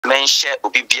menhye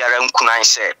obi biara nkunan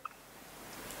se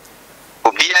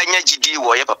obi anya gidi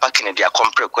wo ye papa Kennedy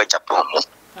akompre kwa Agyapong mu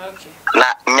okay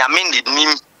na nyame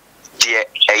nim de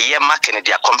eye ma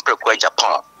Kennedy akompre kwa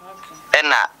Agyapong okay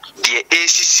ena de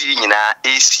ACC nyina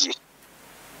AC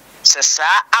se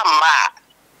sa ama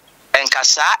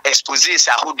enkasa exposes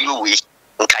ahodio wi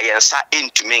nka yensa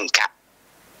entumenka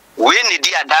we ni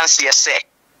di adanse ye se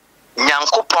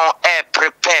nyankopon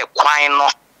prepare kwan no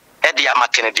e de ama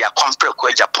Kennedy akompre kwa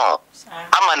Agyapong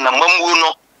ama na mamu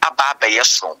no aba ye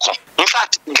sonko. In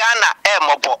fact, Ghana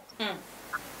mobo.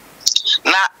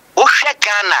 Na ohwe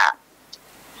Ghana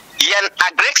yen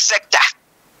agric sector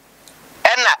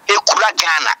ena ekura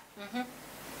Ghana.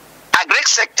 Agric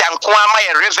sector nkwama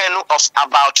a revenue of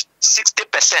about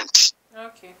 60%.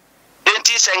 Okay.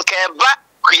 Enti senkeba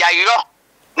kuyayo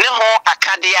ne ho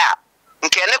akade a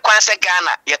nke ne kwan se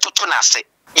Ghana ye toto na ase.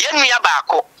 Ye nua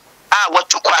baako a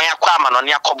watu kwan akwa ama no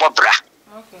ne akobọ bra.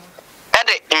 Okay.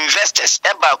 The investors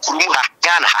eba kurumu ha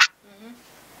Ghana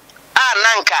ha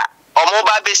nanka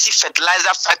omoba besi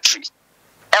fertilizer factory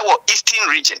ewo eastern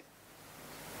region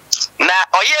na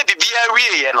oye bibia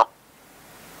wiye no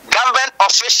government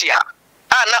official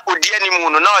na odi animu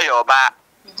no na oyoba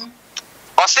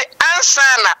o se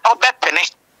ansa na obepene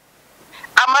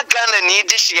ama Ghana ni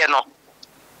dihye no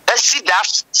esi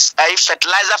that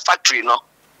fertilizer factory no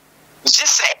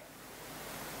jise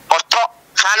auto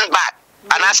handbag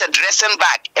and as a dressing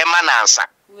bag emanansa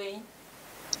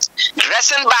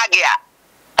dressing bag ya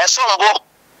esombo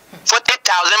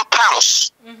 40,000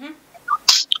 pounds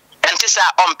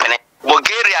entisa ompene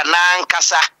Bulgaria na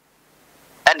nkasa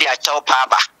e de achaw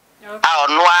paaba a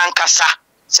ono ankasa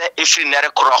se ifri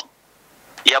nere kro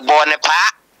ye bo ne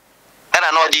pa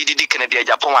na no di Kennedy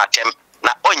Agyapong atem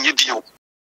na onye biu.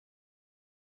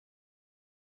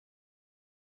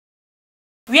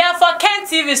 We are for Ken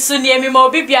TV soon. Me mo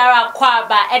bibiara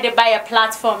kwaba e de buy a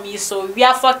platform yi so we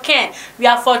are for Ken, we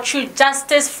are for truth,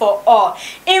 justice for all.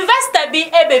 Investor bi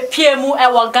ebe piemu e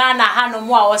wo Ghana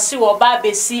hanomu a wo si wo ba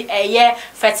besi eye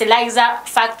fertilizer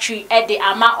factory e de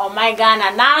ama o my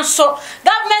Ghana nanso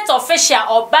government official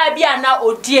oba bi ana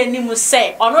odi animu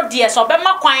se ono de so be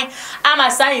makwan ama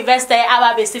sa investor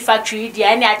aba besi factory de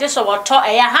ani age so wo to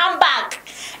eye handbag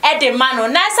e de mano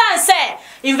na san se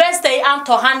investor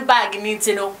anto handbag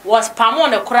nintino was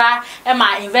pamon ekura e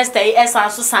ma investor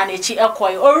esan so sanechi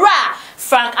ekoy ora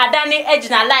Frank Adani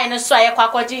ejina line so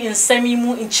ayekwakoji nsemi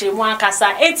mu nchiremu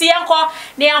ankasa enti yenko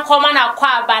ne yanko ma na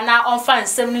kwa aba na onfa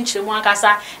nsem nchiremu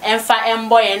ankasa emfa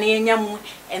embo ye ne nyamu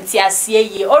enti asie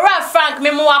yi ora Frank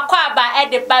memo akwa aba e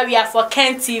de barrier for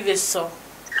Ken TV so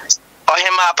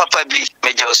ohema papa bi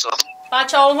mejoso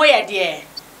pacha ho ye de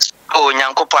o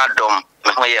nyankopo adom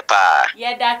me pa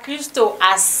yeda Kristo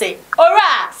ase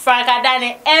ora Frank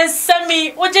Adani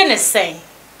ensemi oje ne sen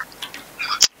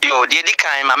yo di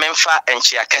kan ma memfa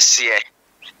enchi akese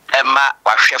ema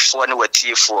wahwefo ne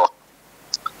watiefo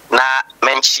na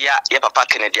menchia ye papa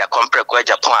Kennedy akompre kwa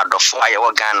Agyapong adofo aye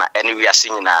wo Ghana ene wiase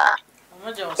nyina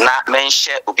na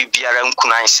menhye obi biara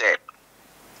nkunan se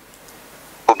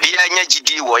obi anya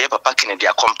gidi wo ye papa Kennedy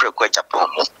akompre kwa Agyapong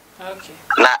mu okay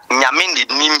na nyame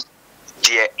nim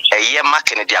de eye ma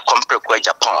Kennedy akompre kwa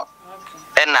Agyapong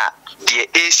ena de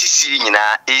ACC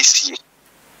nyina AC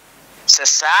se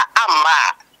sa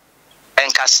ama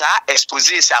enkasa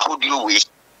exposes ahodio wi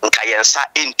nka yensa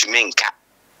entumenka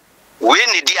we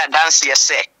ni di adanse ye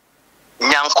se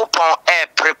nyankopon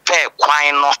prepare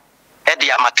kwan no e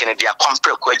de ama Kennedy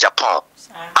akompre kwa Agyapong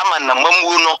ama na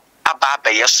mamu no aba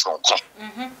ye sonko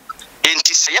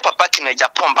enti se ye papa Kennedy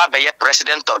Agyapong ba ye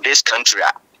president of this country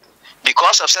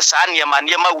because of sa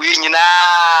niema we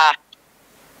nyina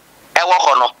e wo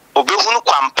hono obehunu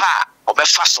kwampa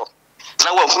obefa so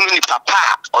na wahunu ni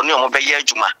papa oni omo be ye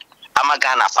adwuma ama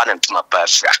Ghana fa na ntuma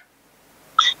pafra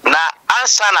na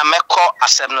ansa na meko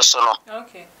asem no so no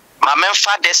okay ma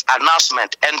memfa this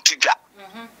announcement entudwa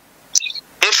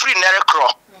every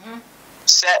nerekro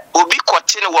se obi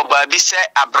kwotine wo baabi se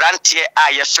abrantie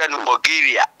a ye frɛ no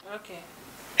Bulgaria okay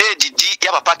edidi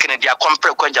ya papa Kennedy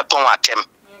akompre kwa Agyapong atem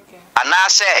okay ana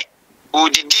se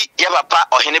odidi ya papa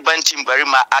ohene bantim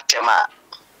barima atem a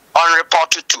on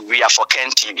report to we are for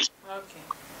Ken TV okay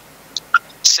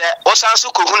se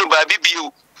osanso ko hunu baabi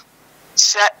biu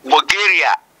se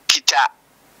Bulgaria kita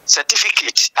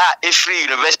certificate every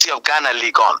University of Ghana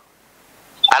Legon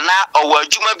ana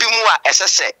owadwuma bi mu a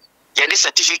esese ye di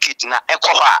certificate na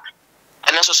ekoho a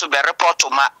ene so be report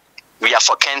ma we are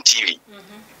for Ken TV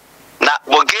na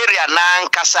Bulgaria na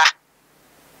nkasa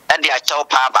e de achaw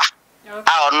paaba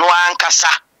a ono ankasa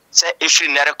se every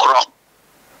nerekro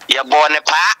ye bo ne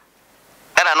pa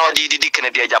ana no di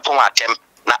Kennedy Agyapong atem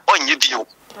na onye biu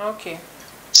okay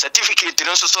certificate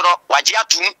no so no waje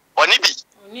atum oni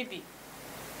bi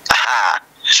aha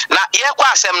na ye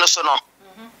kwa asem no so no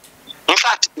in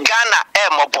fact Ghana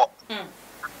mobo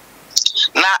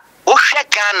na ohwe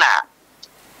Ghana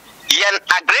yen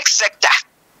agric sector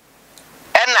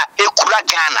ena ekura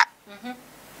Ghana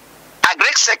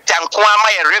agric sector nko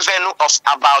ama ye revenue of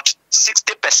about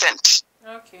 60%.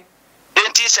 Okay.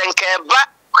 Denti senkeba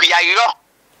kuyayo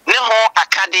ne ho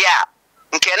akade a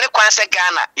nke ne kwanse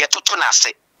Ghana ye toto na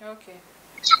ase. Okay.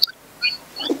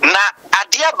 Na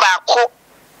ade baako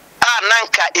a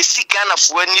nanka esi Ghana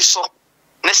fo ani so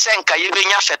ne senka ye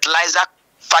benya fertilizer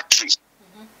factory.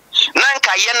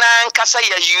 Nanka ye nanka sa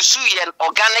ye use yen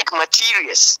organic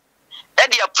materials. E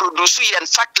dia produce yen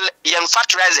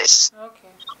fertilizers. Okay.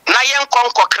 Na yen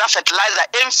konko craft fertilizer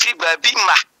emfiri baabi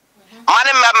ma.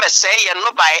 Mane ma say yen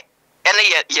no by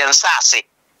ene yen sase.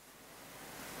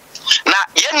 Na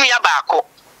yen nua baako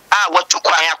a watu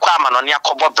kwan akwa ma no ne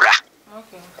akobo bra.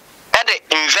 Okay. E de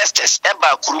investors e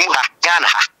ba kurum ha Ghana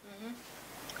ha.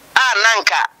 A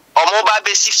nanka omoba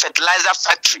besi fertilizer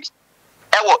factory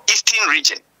e wo eastern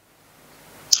region.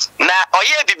 Na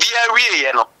oye bibia wie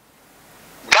ye no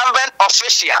government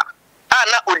official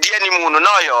na odi animu no na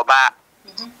oyoba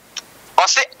o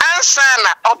se ansa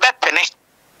na obepene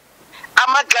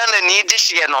ama Ghana ni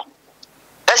dihye no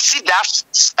asi that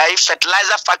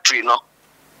fertilizer factory no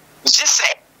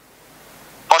jise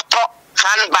auto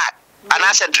handbag and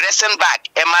as a dressing bag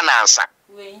emanansa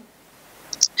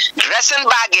dressing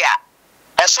bag ya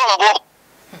esombo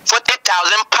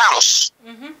 40,000 pounds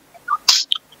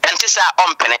entisa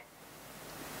ompene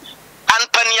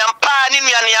anpaniampa ni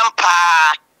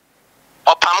nuaniampa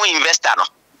opamu investor no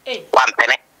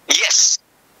wampene yes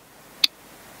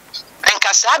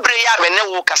enka sabre ya bene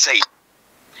wo kasai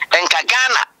enka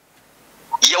Ghana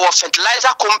ye wo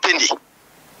fertilizer company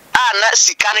na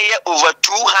sikane ye over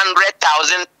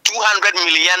 $200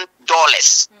 million.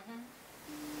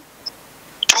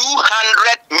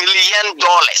 $200 million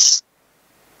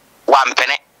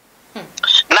wampene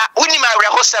na unima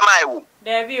reho semaiwu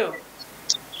Debio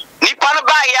nipa no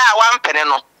ba ya wampene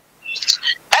no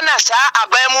ena saa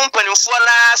abamu mpanimfo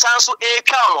na sanso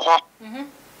etwa no ho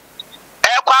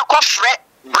kwa akofre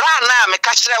bra na me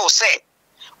ka kire wo se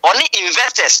oni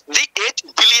investors the $8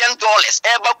 billion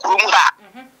eba kurum ha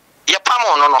ye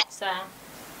pamo no sa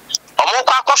omo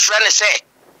kwa akofre ne se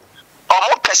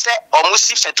omo pese omo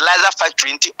si fertilizer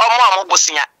factory nti omo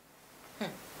bosia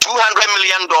 $200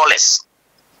 million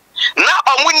na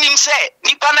omo nim se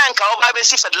nipa na nka oba be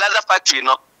si fertilizer factory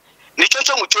no ni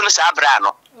chocho mucho no sa bra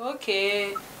no.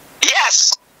 Okay.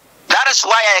 Yes, that is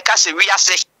why I can say we are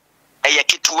say a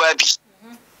kituwa bi.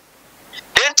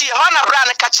 Denti hona bra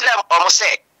ne ka kire omo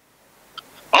se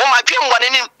mo ma dwem wone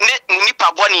ni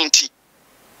nipa boni nti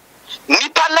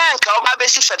nipa na nka oba be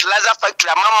si fertilizer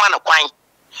factory amamma na kwan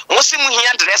mo si mu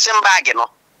hia dressing bag no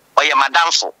oye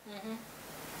madamfo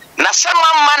na se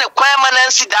mamma ne kwan ma na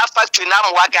nsi da factory na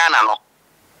mo wa Ghana no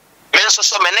me nso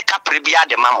so me ne kapre bia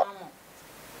de mamo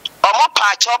omo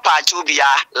paacho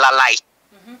bia lalai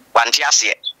wanti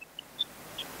ase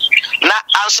na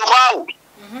anso hawo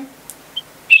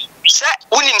se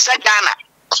unim se Ghana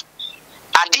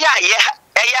ade a ye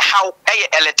how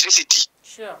electricity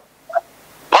sure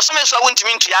boso me so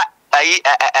wontimi ntua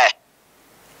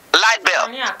light bill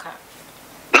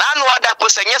na no oda ko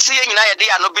se nyese ye nyina ye de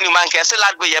ya no binu man ke se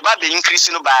light bill ye ba be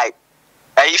increase no by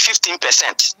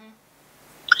 15%.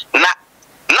 Na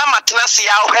matena se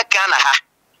ya ohwe Ghana ha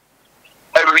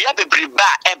awia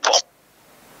bebriba ebo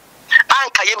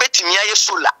anka ye betimi ya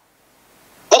solar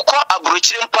uko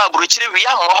abrochire wi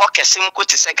ya ho kesim ko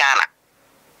te se Ghana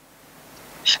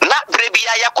na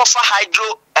brebia ya kofa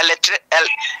hydro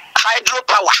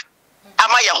power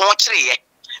ama ye ho kire ye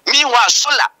miwa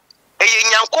solar eye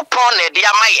nyankopon na de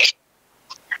ama ye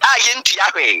a ye ntua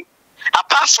hwe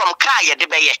apart from car ye de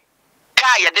beye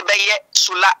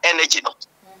solar energy no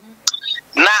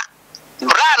na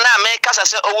bra na me kasa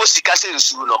se owo sika se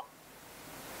nsuru no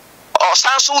o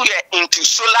sanso ye into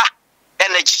solar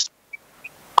energy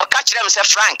o ka kire me se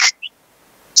Frank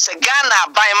se Ghana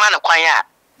ban man kwan a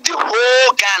the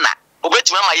whole Ghana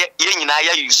obetuma ma ye nyina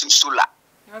ya use solar.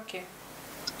 Okay.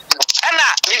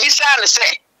 Ena libisa ne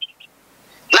say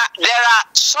na there are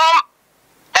some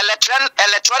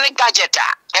electronic gadget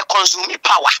a consume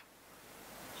power.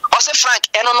 Ose Frank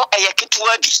eno no eye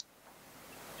ketuwa bi.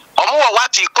 Omo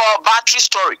what we call battery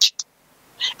storage.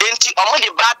 Enti omo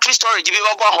the battery storage bi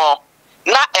bobo ho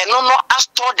na eno no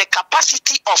store the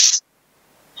capacity of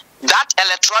that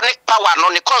electronic power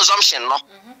no the consumption no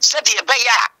said the be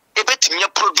ya ebetimi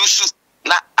produce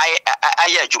na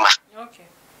aye adwuma. Okay.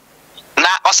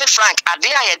 Na ose Frank ade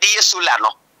a ye de solar no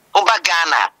oba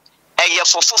Ghana eye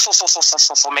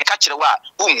fo me ka kire wa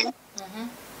umu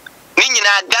ni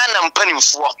nyina Ghana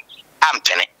mpanimfo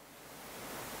ampene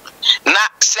na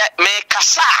se me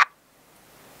kasa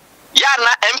ya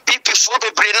na MPP fo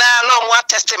bebre na no mo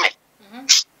testament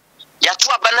ya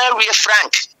to abana wie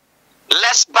frank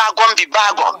let's bagon bi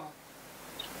bagon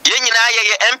ye nyina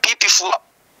ye MPP fo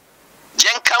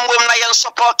jenkamwem na yen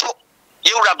support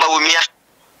ye uraba womia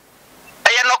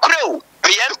eye no kreu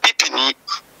me MPP ni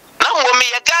na wo me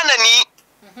ye Ghana ni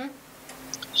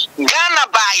Ghana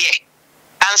baye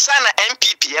ansa na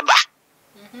MPP eba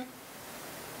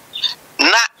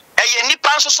na eye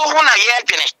nipa nso ho na ye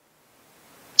adwene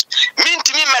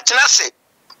mintimi metena se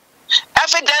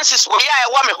evidences wo ya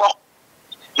e wo me ho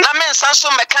na men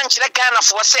sanso meka nkire Ghana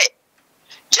fo se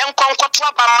yen konkoto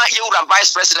abama ye ura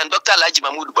vice president Dr. Alhaji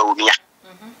Mahmoud Bawumia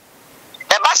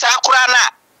eba sa akura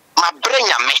na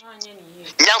mabrenya me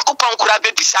nyankopon kura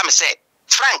bebisa me se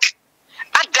Frank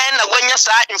adan na wanya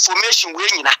sa information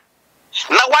we nyina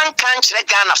na wan kan nkire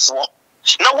Ghana fo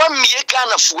na wan miye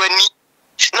Ghana fo ani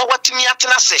na watimi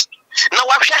atena se na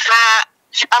wahwe ha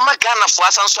ama Ghana fo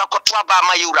asanso akoto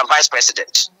abama ye ura vice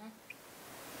president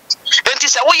enti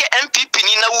se wo ye MPP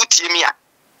ni na wutie mi a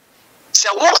se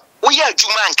wo ye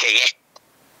adwuma nkeye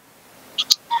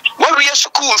wo ye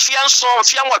school mfia nso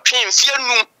mfia nwotwe mfia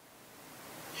nu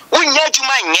wo nya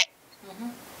adwuma nye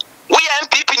wo ye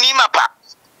MPP ni mapa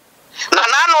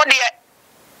na no de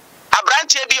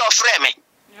abrantie bi ofre me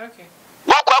okay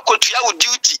wakwa akotua wo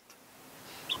duty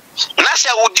na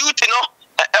se wo duty no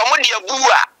omo de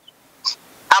abu a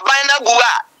aban na bu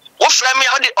a wo frɛ me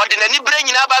ode nani bra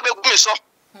nyina ba be gumi so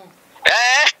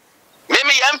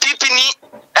meme ya MPP ni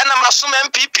ena masom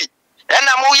MPP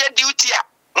ena mo ye duty a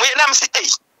mo ye nam se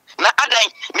na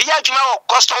adan me ya adwuma wo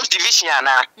customs division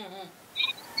ana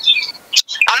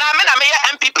ana me na me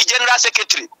ya MPP general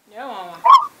secretary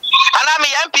ana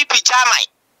me ya MPP chairman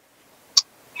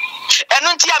enu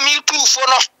nti a me tu fo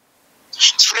no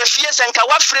frefie senka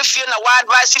wa frefie na wa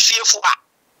advice fiefo a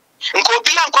nko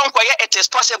obi ankonko ye it is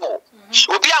possible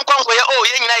obi ankonko ye o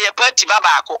ye nyina ye party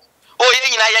babaako o ye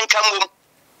nyina ye nkamom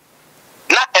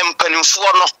na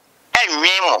empanimfo no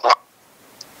enwen mo ho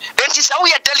enti sa wo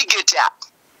ye delegate a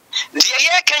de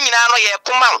ye ka nyina no ye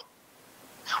koma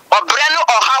obre no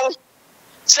ohaw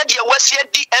se de wasia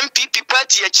di MPP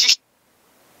party achi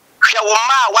hwe wo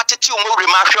ma watete wo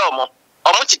rema hwe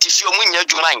omo titifi omo nya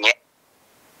adwuma nye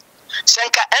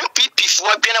senka MPP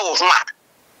fo adwene wo ho a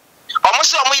omo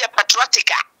se omo ye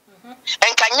patriotica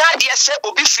enka nya de se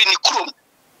obi firi ni krom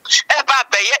eba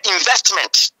beye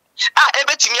investment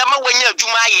ebetimi ama wanya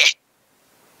adwuma ye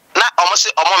na omo se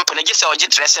omo mpene se oje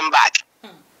dressing bag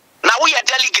na wo ye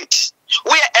delegate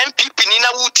wo ye MPP ni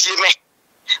na wutie me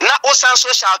na o san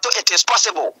social to it is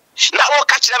possible na o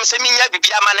ka kire me se minya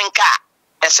bibia ma nenka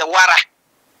ese wara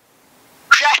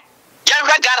hwe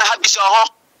yanhwa Ghana ha biso ho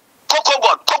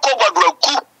kokobod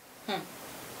waku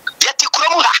yeti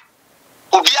kromu ha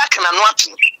obi akana no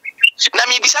atu na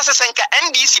mi bisa se senka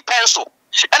NDC pencil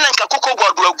ena nka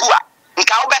kokobod wagu a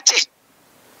nka wo bete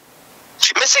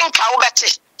me se nka wo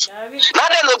bete na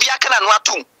de no obi akana no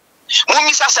atu mu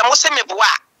mi sa se mo se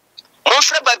meboa mo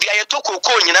frɛ ba bia ye to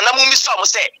kokoo nyina na mu mi so mo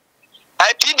se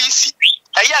PBC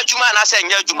ayi adwuma na se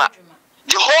nya adwuma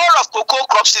the whole of cocoa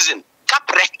crop season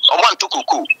kapre o want to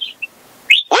cocoa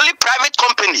only private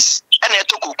companies and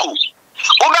to cocoa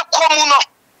oba komu no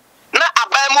na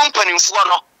aban mu mpanimfo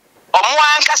no omo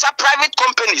ankasa private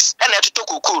companies and to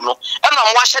cocoa no and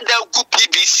omo ahye da gu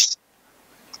PBC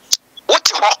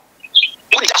what ho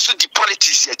wo jaso di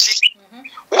politics yachi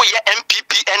wo ye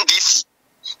MPP NDC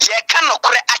ye ka no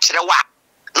kore akire wa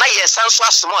na ye sanso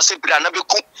asomo se bira na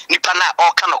beku nipa na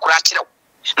o ka no kore akire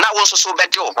na wo so so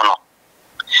bede wo no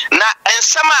na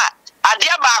ensama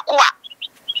adia ba ko a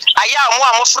aya mo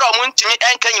amofra mo ntimi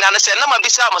enka nyina ne se na ma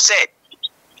bisa mo se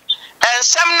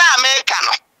ensam na America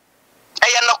no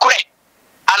eye no kore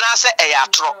ana se eye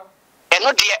atro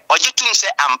eno de ogitum se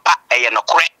ampa eye no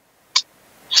kore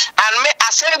and me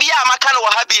asem bia amaka no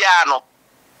ha bia no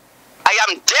I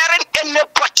am daring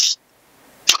anybody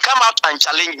to come out and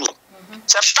challenge me.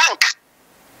 So Frank,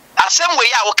 asem we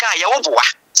ya wo kan ye wo boa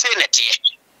say netie.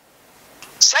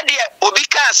 Said ye obi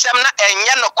kan asem na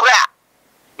enye no kora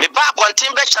me ba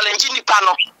bonten be challenge nipa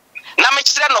no na me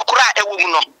kire no kora ewo mu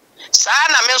no saa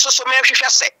na me nso so me hwehwe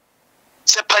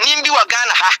se panim bi wa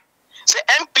Ghana ha se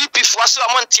MPP fo so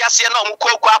amonte ase na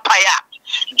omukoku apaya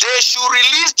they should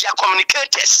release their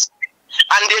communicators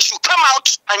and they should come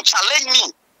out and challenge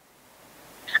me.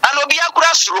 And obi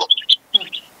akura suro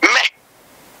me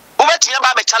ubetimi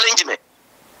ba be challenge me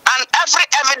and every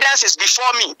evidence is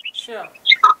before me. Sure.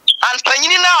 and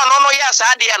panyini na no yes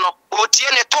ade no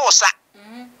otie ne tosa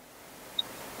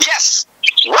yes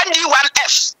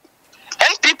 1D1F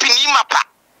NPP ni mapa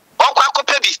okwa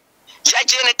kopa bi ya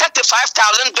je ne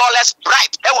 $35,000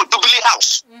 bribe e wo Dublin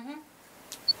house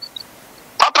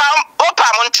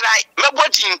opa mon try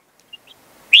mebodin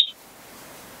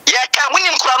ya ka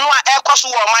wonim krono a ekoso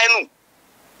wo man nu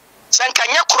sanka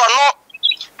nye krono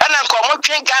ana nka mo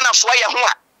twen Ghana fo ye ho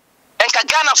a enka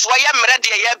Ghana fo ye mre de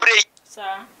ye bre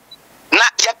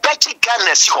na ya peti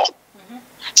Ghana si ho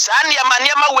saa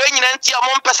niema we nyina nti o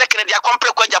mo mpese Canada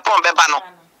compre kwa Japan beba no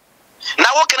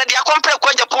na wo Canada compre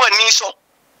kwa Japan ni so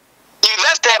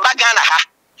investor ba Ghana ha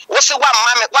wo se wa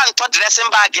mame wa nto dressing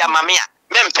bag ya mame a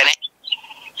mempene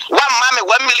wa mame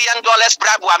 $1 million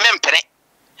bribe wa mempene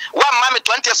wa mame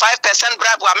 25%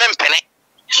 bribe wa mempene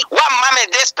wa mame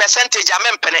this percentage a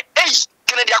mempene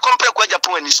Canada compre kwa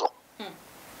Japan ni so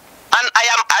and I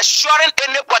am assuring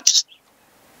anybody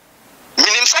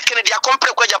minim sa Canada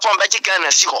compre kwa Japan ba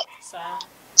Ghana si ho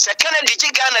se Canada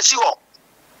ji Ghana si ho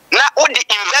na odi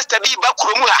investor bi ba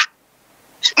kromu ha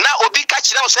na obi ka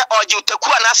kire se oji utaku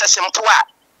na asesempo a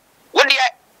wodi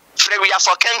free we are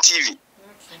for Ken TV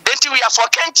enti we are for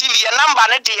Ken TV your number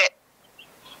ne de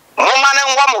moma ne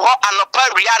nwo mo ho anopa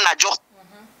wi anajo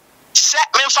se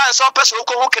me fan so person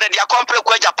ko Canada compre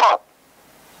kwa Japan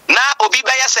na obi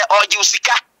ba yese oji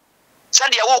usika se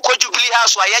de wo ko Jubilee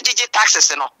house wa yagege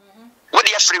taxes no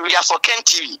wodi free we are for Ken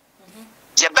TV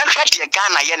ye ben hwede ye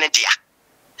Ghana ye ne dia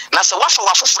na se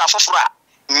wafofora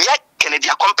nye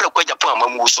Canada compre kwa Japan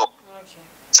mamu so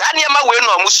sa niema we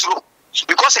no amusuro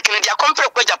because Canada compre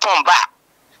kwa Japan ba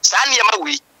sa niema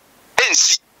we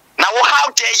ensi na wo how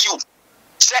dare you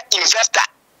say investor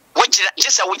wojira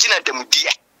jesa wojina demudie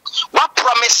wa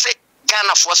promise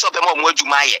Ghana for so be mo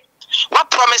adwuma ye wa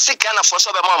promise Ghana for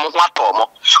so be mo ho atomo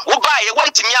wo ba ye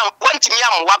wantimi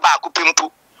am wa ba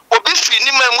akopempu obi firi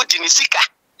ni mamu di ni sika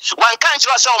wan kan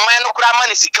chiro se o man no kura ma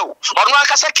ni sika o ono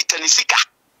akasa kita ni sika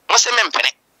mo se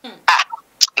mempene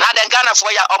na den Ghana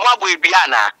for ya omo abo edua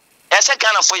na ese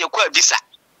Ghana for ya kwa bisa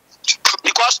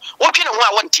because what can who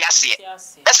want to see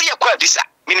ese ya kwa bisa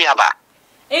mini aba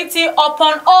enti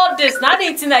upon all this na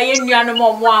dey tin na ye nuanu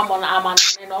mo amon amana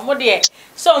no mo de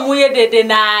so mo ye dede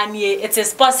na nie it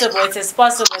is possible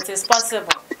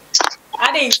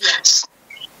adenti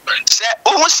se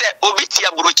o se obi ti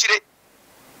abrochire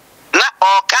na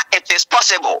oka it is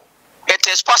possible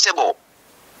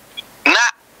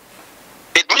na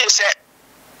it means say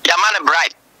yamane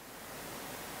bride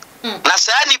na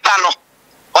saa nipa no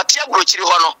oti abrochire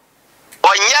ho no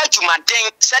onya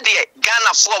adwumaden se de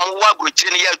Ghana fo mo wa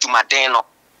abrochire ne ya adwumaden no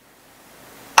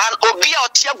and obi a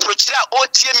oti abrochire a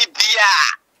otie mi bia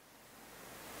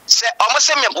se omo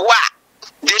se meboa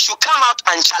they should come out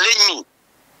and challenge me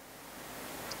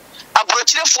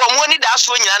abrochire fo mo ni da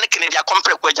so nyina ne Canada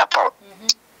compre kwa Japan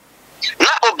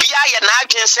na obi a ye na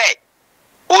adwen se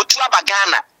otu aba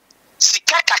Ghana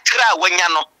sika kakra wanya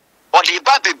no odi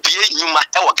ba bebie nyuma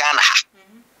e wo Ghana ha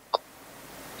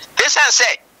desan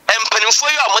se empanifo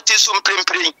yo amotesu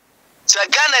mprempren se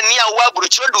Ghana ni awa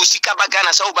abrochire do sika ba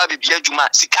Ghana se wo ba bebie adwuma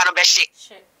sika no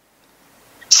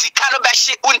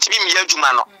behye untimi mi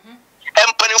adwuma no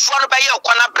empanifo no be ye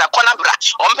kwana bra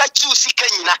omba chi sika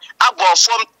nyina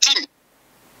abofom team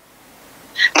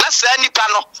na sa nipa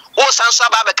no o sanso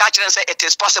aba be ka kire se it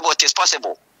is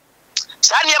possible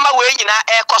sa niema we nyina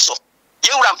ekoso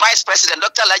yewura vice president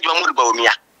Dr. Agyapong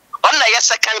Baumia onna ye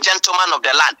second gentleman of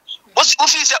the land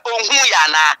ofi se onhu ya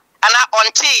na ana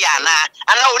onti ya na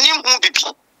ana onimhu bibi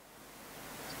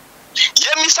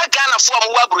yemisa Ghana fo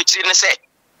am wa brochiri ne se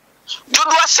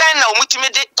dodo asen na omutimi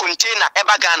de container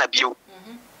eba Ghana bio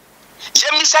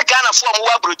yemisa Ghana fo am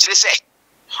wa brochiri se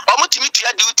omutimi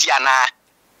tua duty ana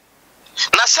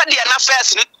na sade na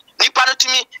first nipa no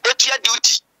timi etua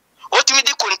duty otimi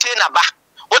de container ba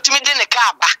otimi de ne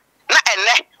car ba na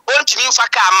ene ontimi mfa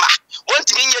car ma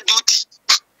ontimi nya duty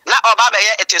na oba be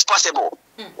it is possible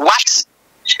what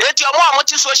eti omo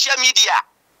amoti social media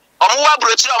omo wa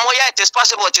brochiri omo ya it is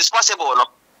possible no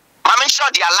mama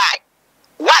sure they lie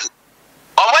one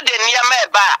omo de niam e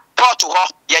ba port ho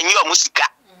yanyi omo sika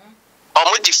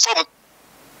omo di form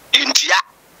india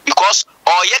because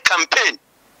oye campaign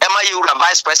ema you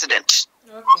vice president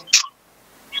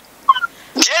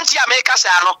Genti America say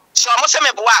no so omo se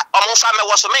me boa omo fa me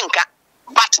wo so menka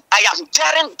but I am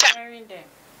daring them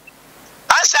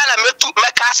ansa na metu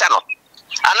meka no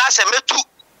ana se metu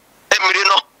emiri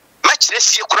no ma kire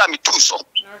sie kura metu so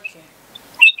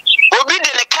obi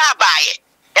de ne ka baaye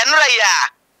enura ya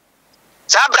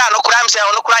sabra no kura mse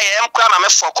ono kura ye em kura ma me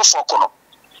foko no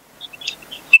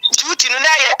duty no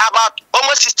na ye about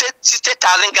almost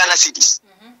 60,000 Ghana cedis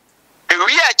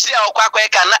we actually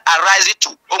can arise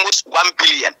to almost 1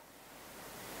 billion.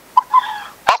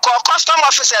 Custom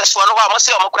officers for no one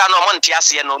say Omocrano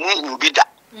Montias no bida.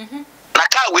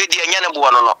 Naka we the Yana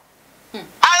Buono.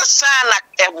 Answer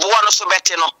a buono so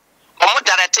betino.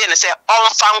 Omodarate say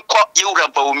on fan court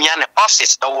Eurobomian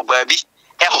office or baby.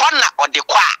 A honor or the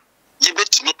qua. You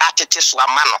bet me at it is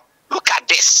mano. Look at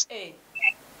this.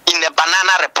 In a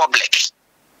banana republic.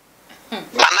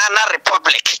 Banana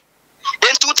republic.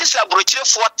 Then to this a brochure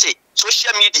 40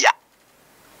 social media.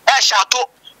 I shall talk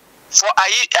for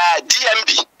a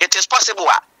DMB. It is possible.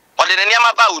 Or the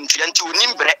Nyama Bounty and to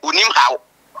Unim how.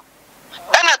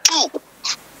 And a 2.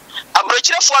 A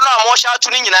brochure for no more shout to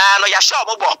Nina no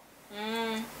Yashobo.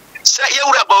 Say you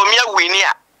about me a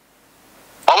winner.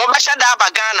 Omobasha da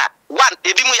Bagana. 1.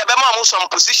 Ebimu Yabama some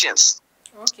positions.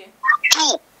 Okay.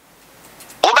 2.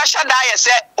 Obasha da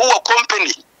say who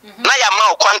company. Na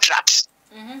yama contract.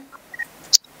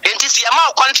 Enti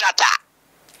yama contractor.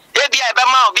 Ebi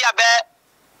Abama be a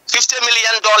 $50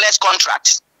 million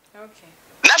contract. Okay.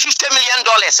 Na $50 million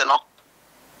no.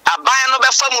 A buy no be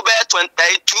famu be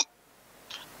 22.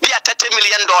 Be a $30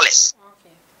 million.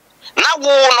 Okay. Na wo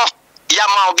no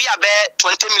yama be a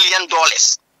 $20 million.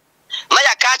 Na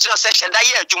ya catch no say sheda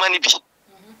ye adwuma ni bi.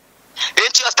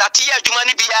 Enti o start ye adwuma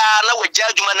ni bia na wagya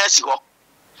adwuma na si ho.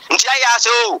 Nti aya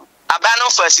say o abano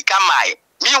for sika mai.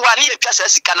 Mi wa ni etwa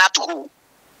sika na to ho.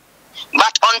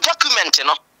 But on document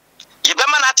no you be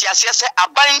man at say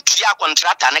aban tua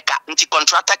contractor neka nti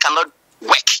contractor cannot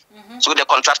work. So the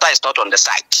contractor is not on the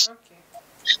site. Okay.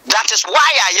 That is why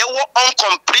I have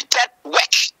uncompleted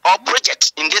work or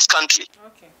project in this country.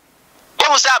 Okay.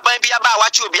 What was that baby about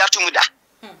what you be at muda?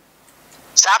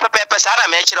 Sapa pepe sara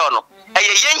mechiro no. Eye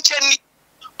yencheni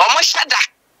omoshada.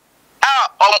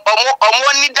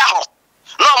 Omo ni da ho.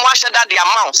 No omo ashada the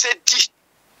amount say di.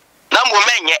 Na mo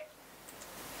menye.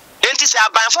 Enti say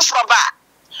aban foforo ba.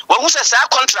 When we say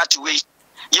contract we,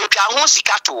 you can hold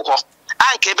sika to ho.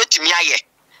 Anke betimi aye.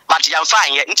 But you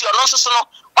fine ye. Nti ono so no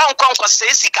on konko say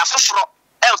sika foforo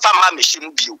emfa ma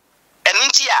machine bio.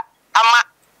 Enti ya ama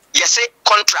yese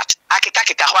contract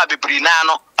akeka ho abebri na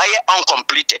no aye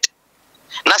uncompleted.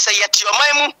 Na say yet your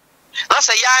maimu. Na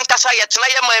say ya nkasa yet na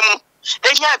ye maimu.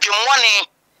 Ehia adwemone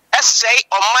essay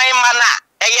on my mana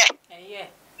eye.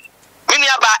 Mini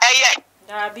aba eye.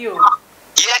 Da bio.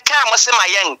 Ye ka mo se ma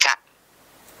ye nka.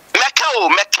 Meka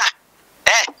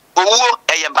owo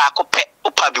eye ba ko pe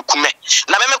opa bekume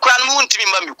na me kura no ntimi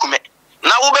ma mekume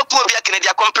na wo beku obi akene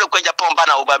dia complex kwa Japan ba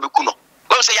na wo ba beku no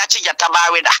wo se ya chi jata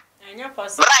ba we da enye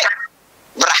possible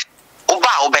bra oba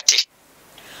obeti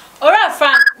ora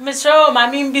Frank Mr.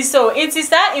 Mami Mbiso it is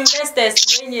that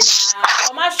investors we nyina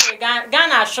o ma hwe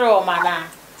Ghana hwe o ma na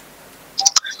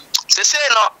se say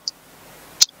no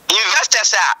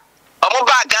investors omo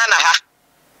ba Ghana ha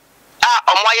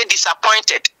omo aye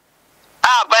disappointed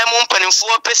by mum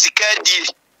penifo pesika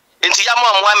di enti ya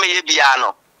mo ameye bia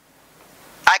no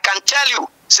I can tell you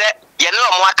say ye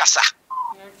no mo akasa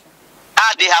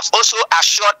they have also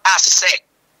assured us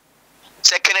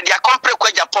say Canada compre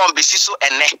kwa Japan be siso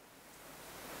ene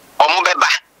omo beba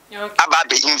aba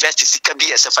be invest sika bi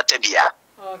esefata bia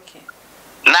okay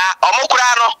na omo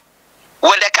kura no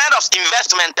with the kind of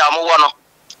investment omo wo no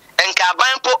enka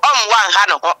ban po omwan ha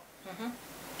no ho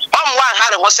one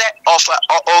had was of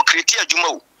or create adwuma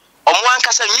wo omo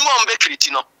ankasa nyuma ombe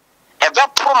create no ebe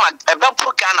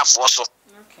pro Ghana for so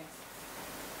okay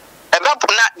ebe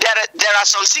na there are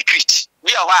some secret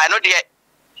we are why I know there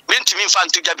mean to me fan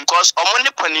to because omo ne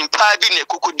panimpa bi na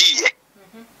kokodi ye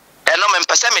eno me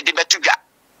mpese me de betuga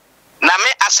na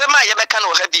me asema ye beka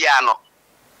no ha bia no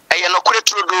eye no kure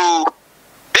trodo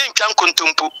be ntwan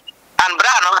kontompo and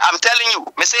bra no I'm telling you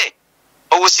me say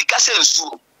o sika se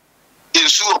nsuo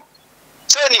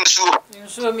so ni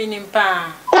nsuo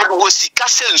minimpa o sika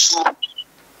se nsuo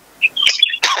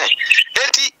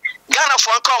enti Ghana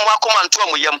fo nka o akoma nto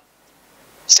amuyam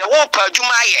se wo pa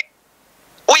adwuma aye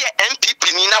wo ye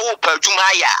MPP ni na wo pa adwuma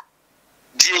aye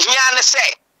di hia ne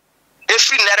se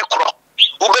efri nere kro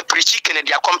wo be preach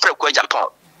Canada compre kwa Japan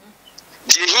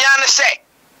di hia ne se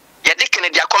ye de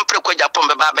Canada compre kwa Japan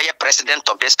be ba be president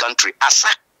of this country asa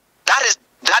that is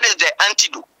the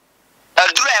antidote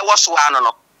adura e woso ano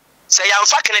no say ya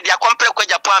mfa Canada compre kwa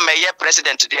Japan me ye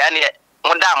president de ane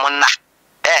muda monna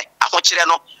akokire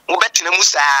no wo betene mu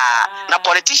saa na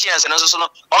politicians no so no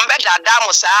ombe dada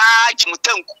mo saa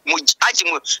agimutanku mu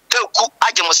agimutanku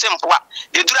agimusempoa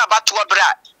de dura bato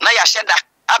obra na ya sheda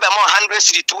abe mo 100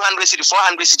 cedi 200 cedi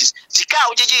 400 cedis sika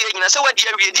ojiji ye nyina se wadi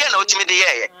awie de na otimi de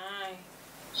ye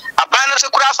abana se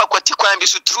kura afa kwati kwan bi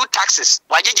so through taxes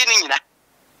wagigi ni nyina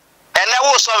ene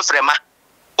wo so mfrema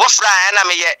wofra na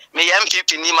me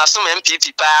MPP ni maso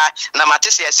MPP pa na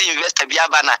matese ese investor bia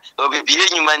ba na obebie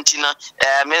nyuma ntina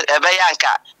ebe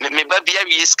yanka me ba bia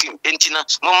wie scheme ntina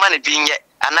mo ma ne binye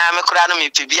ana me kura no me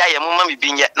pe bia ye mo ma me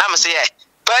binye na me se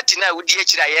party na wudi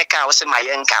akira ye kan wo se ma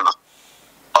ye nka no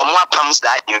omo apams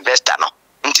that investor no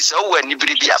nti se wo ani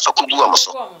biri bia fa kogu omo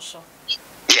so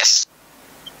yes.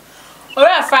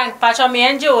 Alright, Frank, Pacho, me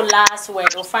and your last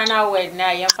word or final word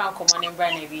now. You're from common and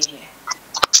brand here.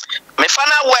 Me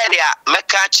final word ya me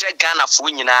catch Ghana for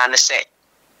you and say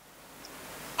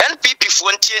NPP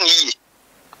for 10 years.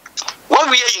 What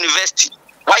we are university,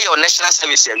 why your national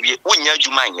service and we unya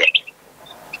juman ye.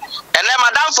 And then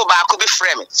Madame for back be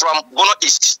frame from Bono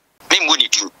East. Me money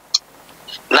do.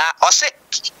 Na ose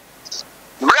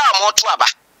Bra Motuaba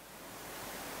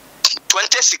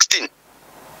 2016.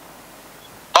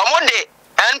 Omode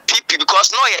NPP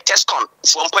because no ye test con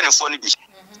for 1.4 bi.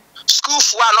 School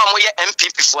for no more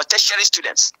MPP for tertiary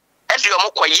students. Every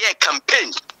omokwa year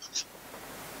campaign.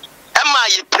 Emma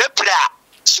ye prepare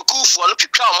school for no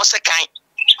pika omo sekan.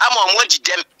 Ama omo di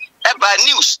dem eba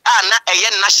news na eye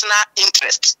national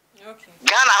interest. Okay.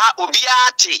 Ghana ha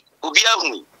obia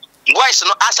hu. Voice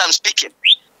no as I'm speaking.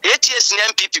 ATS ni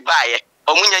MPP bae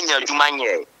omo nyanya adwuma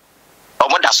nye.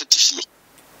 Omo da so tifie.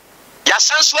 Ya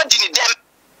sanso adi ni dem.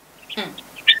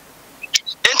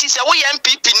 Enti se wo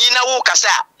MPP ni na wo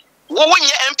kasa wo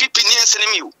wonye MPP ni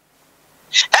nsene o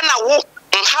ena wo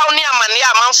nhaw ne amane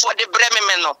amanfo de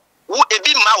breme no wo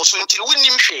ebi ma wo so ntiri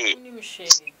wonim hwe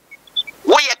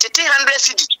wo ye 100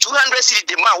 cedi 200 cedi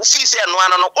de ma wo fi se no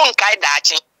ano no onkai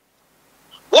daache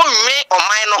wo me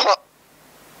oman no ho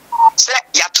se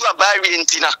yato abari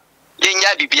ntina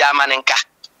yenya bibia amane nka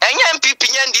enya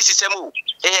MPP nya ndi sisem o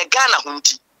Ghana ho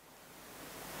nti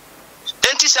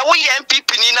enti se wo ye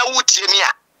MPP ni na wo tie mi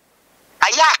a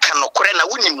ayaka nokore na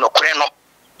wonim nokore no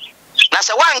na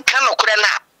se wanka nokore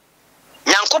na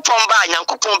nyankopon ba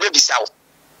nyankopon be bisawo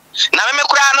na me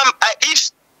kura no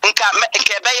if nka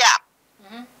be ya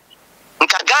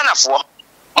nka Ghana fo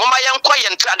moma yenko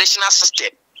yen traditional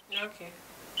system. Okay.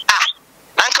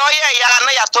 Nka oye ya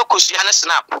na ya tokosu ya ne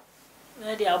snap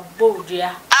na dia bold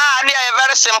ya they are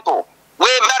very simple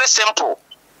very simple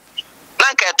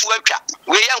nanka etu atwa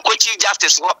we yenko chief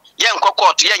justice wo yenko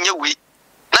court yenye we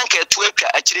nanka etu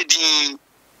atwa akire din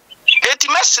eti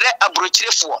mesre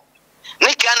abrochirefo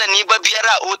ne Ghana ni ba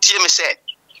biara otie me se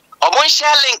obon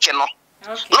share link no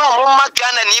no mo ma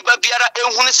Ghana ni ba biara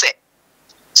ehunu se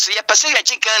ye pese ya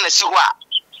chi Ghana si ho a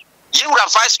yewura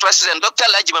vice president Dr.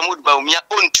 Laji Mahmoud Bawumia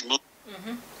ontumi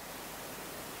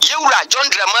yewura John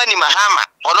Dramani Mahama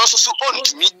ono so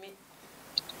ontumi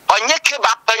onye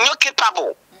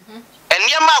capable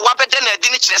eniema wabede na adi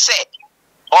ni kire se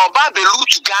oba belu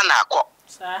to Ghana akọ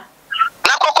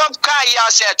na kokọ ka ya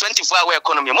say 24-hour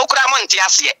economy mokura mo nti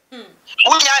ase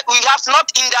we have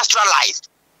not industrialized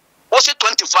what's a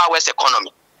 24 hours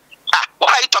economy.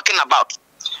 What are you talking about?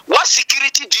 What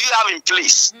security do you have in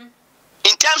place?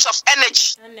 In terms of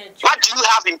energy, what do you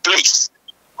have in place?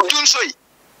 Doing so,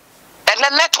 and the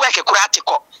network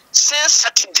equatical since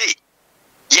Saturday,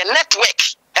 your network,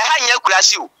 a high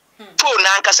class you, pro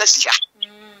Nankasasia.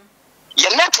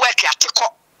 Your network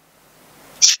article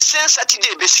since Saturday,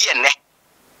 BCN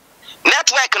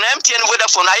network and MTN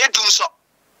Vodafone, I do so.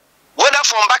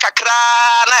 Vodafone back a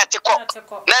cra na article,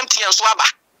 MTN Swaba.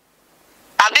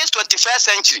 At this 21st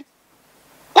century,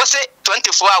 what's it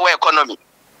 24-hour economy?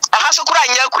 I have to cry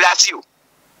in your class you.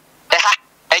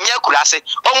 And your class,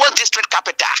 almost district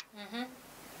capital.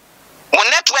 When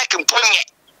network in Pony,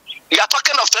 you are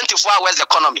talking of 24 hours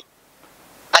economy.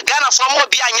 The Ghana from will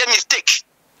be a mistake.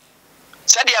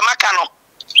 Said the Macano,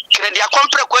 can they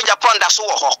compare with Japan that's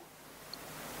all?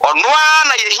 Or no one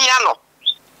a hiano.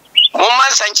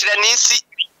 Woman century Nancy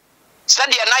said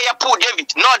the Anaya poor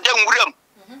David, not them room.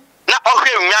 Not all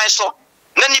him, so.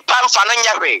 Nani pam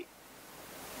fananya we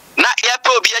na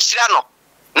yepo bia shirano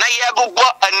na yebugbo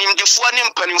animdifo ni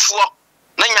mpanimfo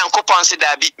na nyankopon se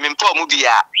da bi mempa mu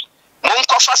bia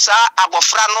monkofa saa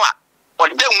abofra no a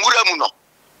ode nwura mu no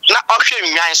na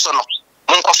ohwe nwan so no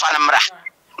monkofa na mra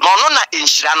no no na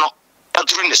enhira no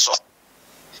aduru ne so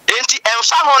enti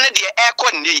emfa ho ne de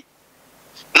ekọ nni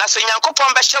na se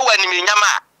nyankopon be hye wani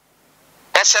nyama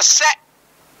esese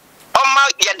oma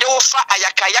yede wo fa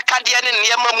ayaka de ne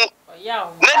niema mu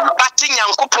ne bati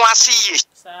nyankopon ase ye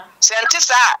sente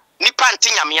saa nipa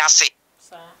nti nyame ase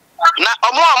na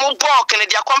omo bo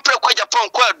Canada compre kwa Japan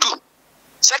kwa adu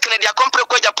se Canada compre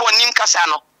kwa Japan nim kasa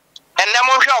no enne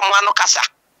mo hwe omo ano kasa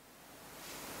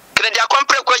Canada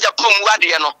compre kwa Japan mu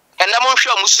ade no enne mo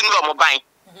hwe omo sunu omo ban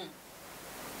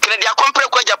Canada compre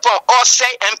kwa Japan all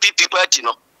say MPP party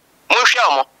no mo hwe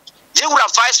omo Yewura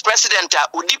vice president a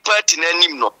odi party na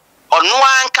anim no ono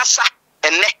ankasa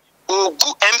ene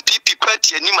ogu MPP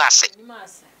party anim ase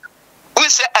we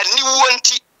say aniwo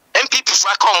nti MPP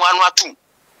fra ka omo anu atum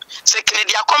se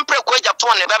Kennedy Akompre ko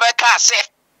Japan ne bebe ka ase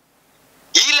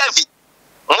yi levy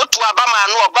moto abama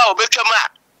anu oba obetwam a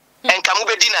enka mu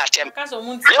bedi na atem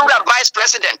yewura vice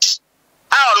president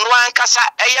a ono ankasa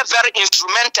eye very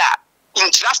instrumental in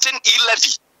drafting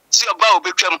levy si oba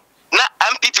obetwam na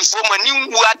MPP fo mani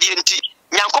wu ade nti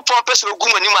Nyankopon pese ogu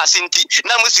mani ma senti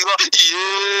na musi ho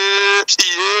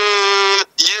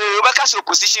ye baka so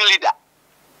opposition leader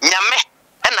nyame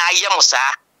na aye musa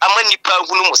amani pa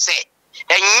hunu mu se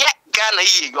enye Ghana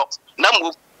yiyo na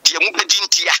mo die mu bedi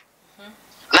ntia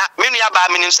na menu ya ba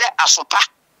menim se asopa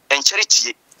enkyere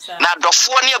tie na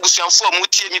dofo ne abusuanfo mu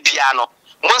tie mi bia no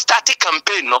mo start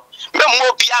campaign no me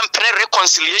mo bia mpre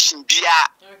reconciliation bia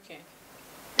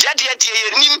jadi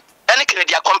yenim ene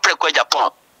Kennedy Akompre ko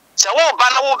Japan se wo ba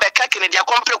na wo be ka Kennedy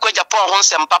Akompre ko Japan ho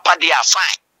nsem papa dia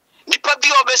fine nipa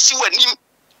bi obesi wanim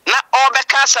na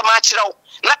obeka asama akiraw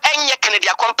na enye Kennedy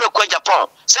Akompre ko Japan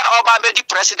se oba be di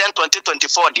president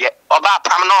 2024 de oba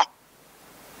pam no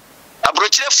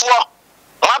abrochirefo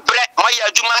mabre maya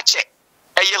adwuma che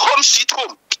eye home sweet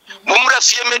home mumra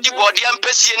fie medi body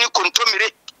ampesie ni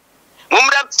kontomire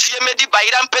mumra fie medi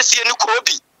bayira ampesie ni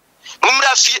krobi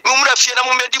mumra fie na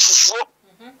mumedi fufuo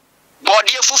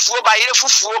body fufuo bayire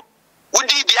fufuo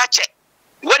udi bi ache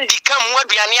wadi kam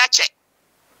waduane ache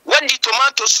wadi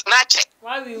tomatoes na ache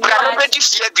bra bedi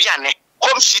fie aduane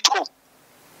home sweet home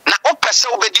na opese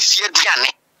obedi fie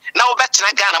aduane na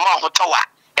obetena Ghana ma hotowa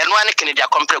eno ane Kennedy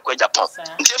Akompre ko Japan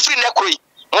nti free na koi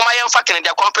moma yemfa Kennedy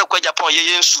Akompre ko Japan ye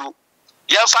yensu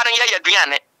yemfa ne ye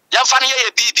aduane yemfa ne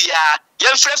ye bibia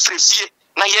yemfre frefie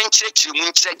na yenkyerechire mu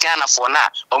nkyere Ghana for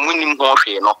na omunim ho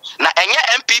hwe no na enye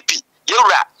MPP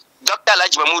yewura Dr.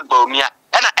 Lajimamud Bawumia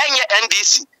na enye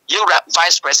NDC yewura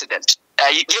vice president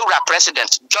yewura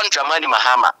president John Dramani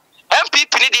Mahama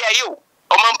MPP ni de ayo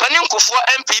omampani nkofo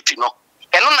MPP no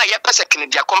eno na ye pese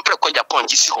Kennedy Akompre ko Japan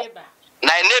gisi ho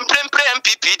na ene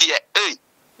MPP de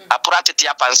apurate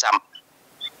apansam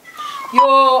yo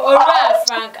ora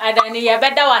Frank Adani ya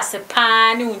beda wase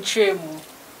pa ni untremu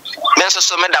menso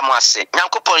so medam ase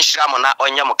Nyankopon hyira mo na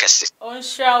onye mo kese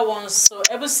onhyira won so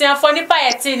ebusuafo nipa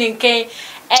yeti ni nken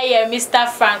eye Mr.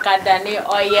 Frank Adani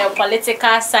oye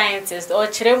political scientist o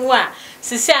kyeremu a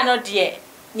sisi ano de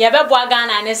nyebebo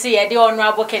Ghana ne se yede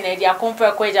honorable Kennedy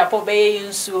Akompre ko Japan be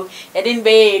yinsu yede ni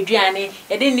be eduane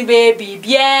yede ni be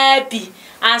bibia bi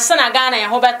ansa na Ghana ye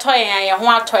ho beto ye ho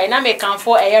atoy na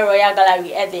mekanfo eye Royal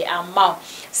Gallery e de amount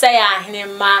say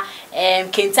ahinema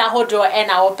kenta hodo e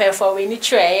na wo perform we ni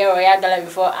tire eye Royal Gallery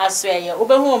for aso eye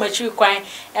obehu o machi kwan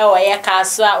e wo ye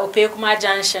kaso a opekuma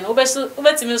junction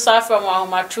obetimi so from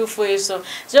ahoma trufo eso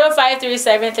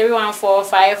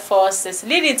 0537314546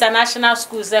 lead international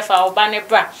schools there for obane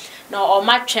bra no o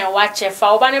matwen wache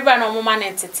fa obane bra no mo man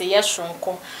entete ye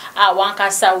sonko a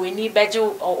wankasa we ni beje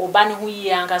obane hu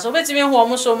yi anka so betimi hu o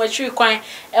mo so machi kwan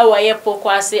e wo ye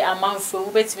pokwase amanfo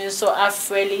betimi so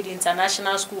afre lead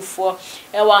international school for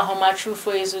e wa ahoma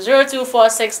trufo eso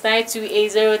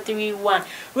 0246928031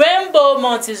 Rainbow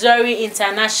Montessori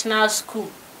International School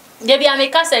Debi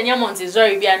ameka senye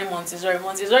Montessori bia ni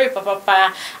Montessori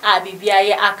papa a bibia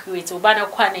ye accurate obana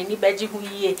kwa na ni beji hu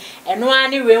yiye eno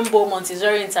ani Rainbow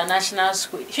Montessori International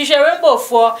School hihwe Rainbow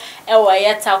for e wo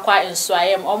ye takwa enso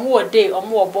ayem omo wo day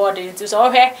omo wo board nti so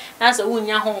ohwe na so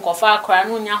wunya ho nkofa akra na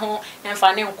wunya ho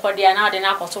emfa ne nkode na ade na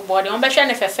akoto board on behwe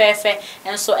ne fefefe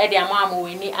enso e de amamo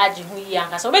weni agi hu yiye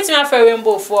anka so betimi afa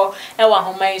Rainbow for e wa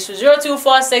ho mai so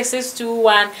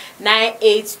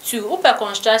 0246621982 upe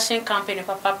construction company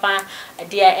papa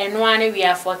dear enwane we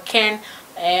are for Ken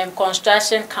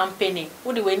construction company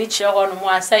wo de we ni kire ho no mo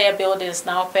asaya buildings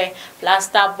na ope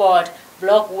plaster board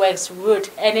block works road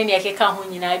ene ne ekeka ho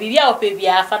nyina bibia ope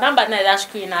bia fa number na that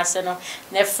screen ase no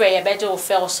na frɛ ye beje o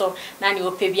fel so na ne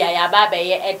ope bia ya ba be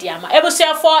ye ediama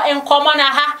ebusuafo enkomo na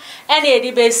ha ene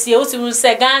edi besie otimu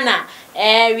se Ghana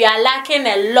we are lacking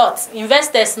a lot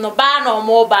investors no ba no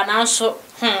mo ba na so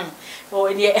o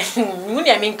ne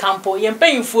unu me campo ye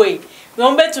mpanyimfo yi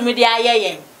we betumi de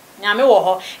ayeye nyame wo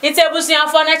ho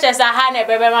itebusuafo na chesa ha na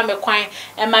bebe ma me kwan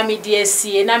e ma me die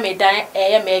sie na me dan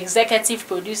me executive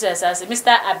producers as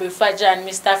Mr. Abrifaja and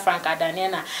Mr. Frank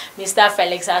Adani na Mr.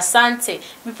 Felix Asante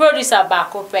me producer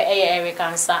baako pe Eric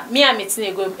Ansa me a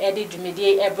metine go edi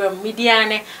dwumedie ebram media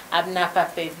ne abna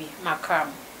papa bi makram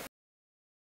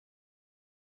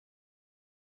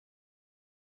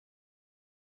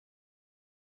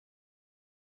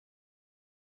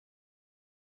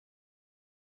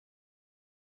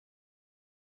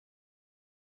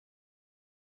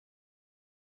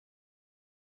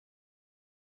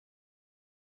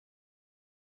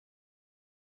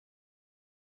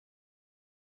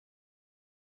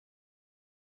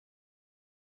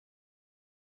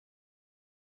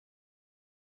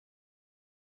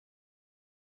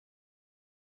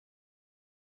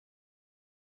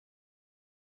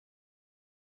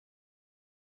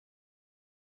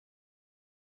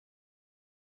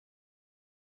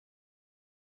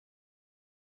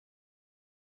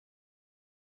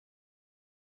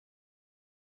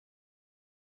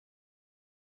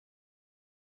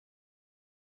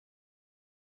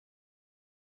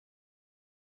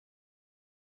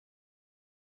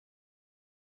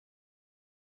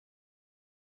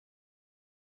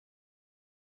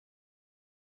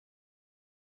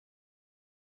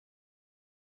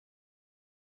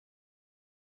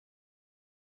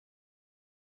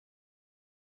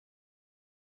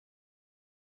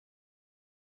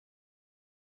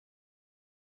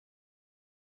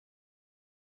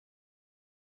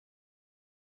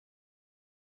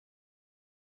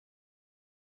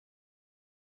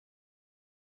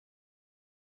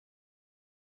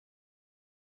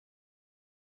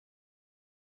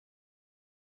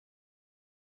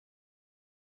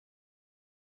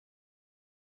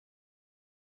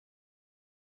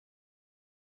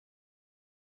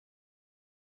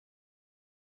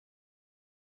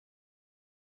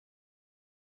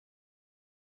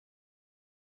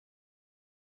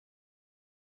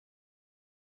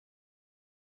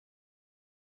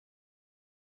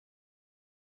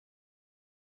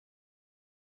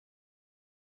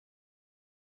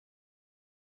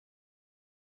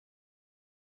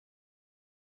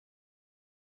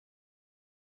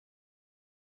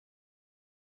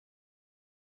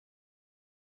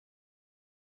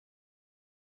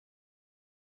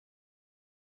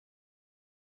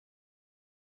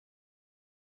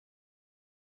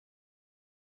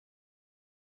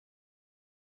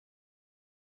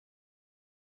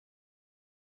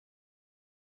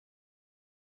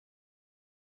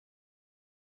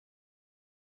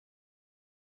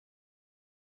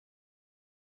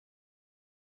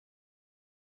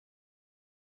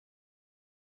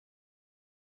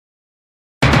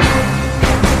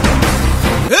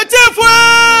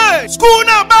School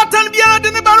na batan biara de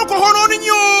ne baro ko hono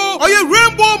nyo. Oye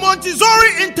Rainbow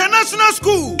Montessori International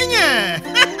School. Yeah.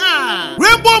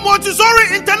 Rainbow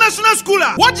Montessori International School.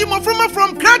 What you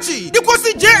from Kratchi? You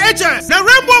see JHS. The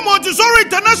Rainbow Montessori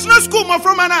International School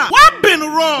from ana. What been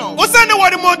wrong? What's the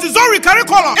what the Montessori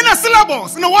curriculum in a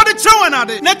syllabus? No what the children are.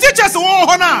 The teachers all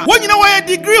hona. When you know why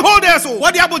degree holders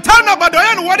what the abutana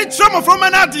badoyan what the trauma from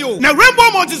an adio. Now Rainbow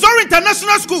Montessori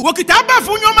International School. Wakitaba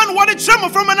for your man what the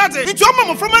trauma from an adio. It's your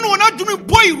mama from an one not doing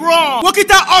boy wrong.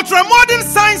 Wakita ultra modern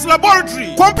science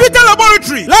laboratory, computer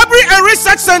laboratory, library and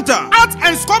research center, art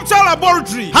and sculpture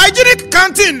laboratory, hygienic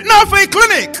canteen, now for a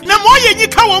clinic. Now more you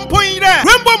can 1 point there.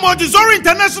 Rainbow Montessori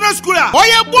International School. Or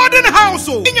your boarding house.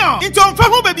 Into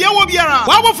Fahu baby Awobiara.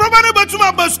 Wawa from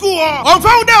Anabatuma School. On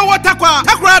founder Watakwa,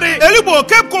 Takrade, Elibo,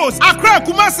 Cape Coast, Accra,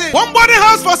 Kumasi. One boarding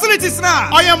house facilities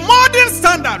now. Or your modern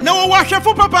standard. Now wash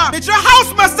for papa. It's your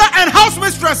house master and house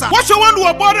mistress. What you want to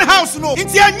a boarding house no?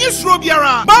 It's your new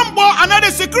Robiara. Bambo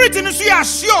another security no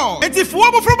sure. It's if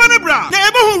Wabo from Anabra. The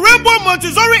Ebu Rainbow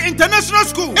Montessori International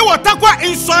School. It was Takwa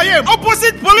in Soyem,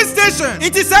 opposite police station.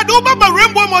 It is said Obaba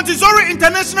Rainbow Montessori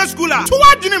International School. To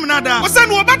what do you nada? What's that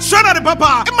about Shana the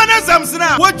Papa?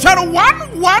 Emanazamsina. What channel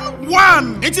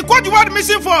 111? It's a quad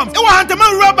mission form. It was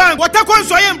Hantaman Rabank. What Takwa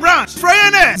Soyem branch.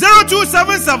 Frayene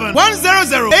 0277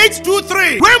 100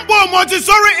 823. Rainbow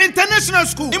Montessori International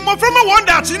School. In Moframa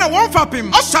Wanda China one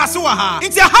fapim. Oshasuaha.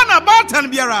 It's a Hana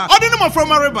Bartan Biara. Ordinary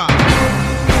from a river.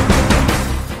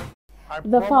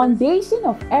 The foundation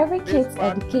of every kid's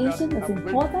education is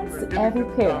important to every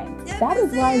parent. That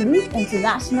is why Leap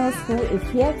International School is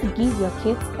here to give your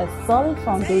kids a solid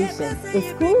foundation. The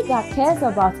school that cares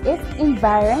about its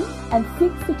environment and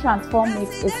seeks to transform it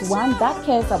is one that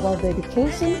cares about the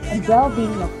education and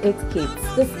well-being of its kids.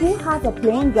 The school has a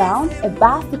playing ground, a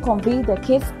bus to convey the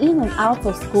kids in and out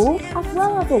of school, as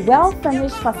well as a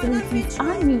well-furnished facilities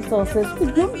and resources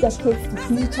to groom the kids to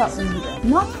future leaders.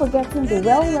 Not forgetting the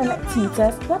well-learned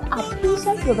teachers that are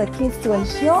patient with the kids to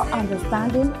ensure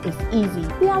understanding is easy.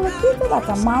 They are located at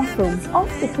Amanfrom off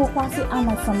the Pokwasi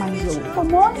Amasaman Road. For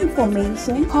more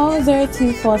information, call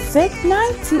 0246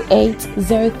 928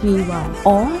 031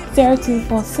 or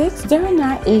 0246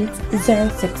 098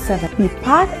 067. Be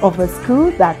part of a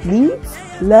school that leads,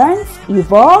 learns,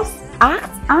 evolves, acts,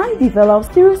 and develops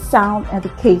through sound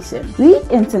education. Leap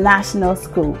International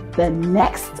School, the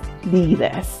next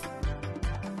leaders.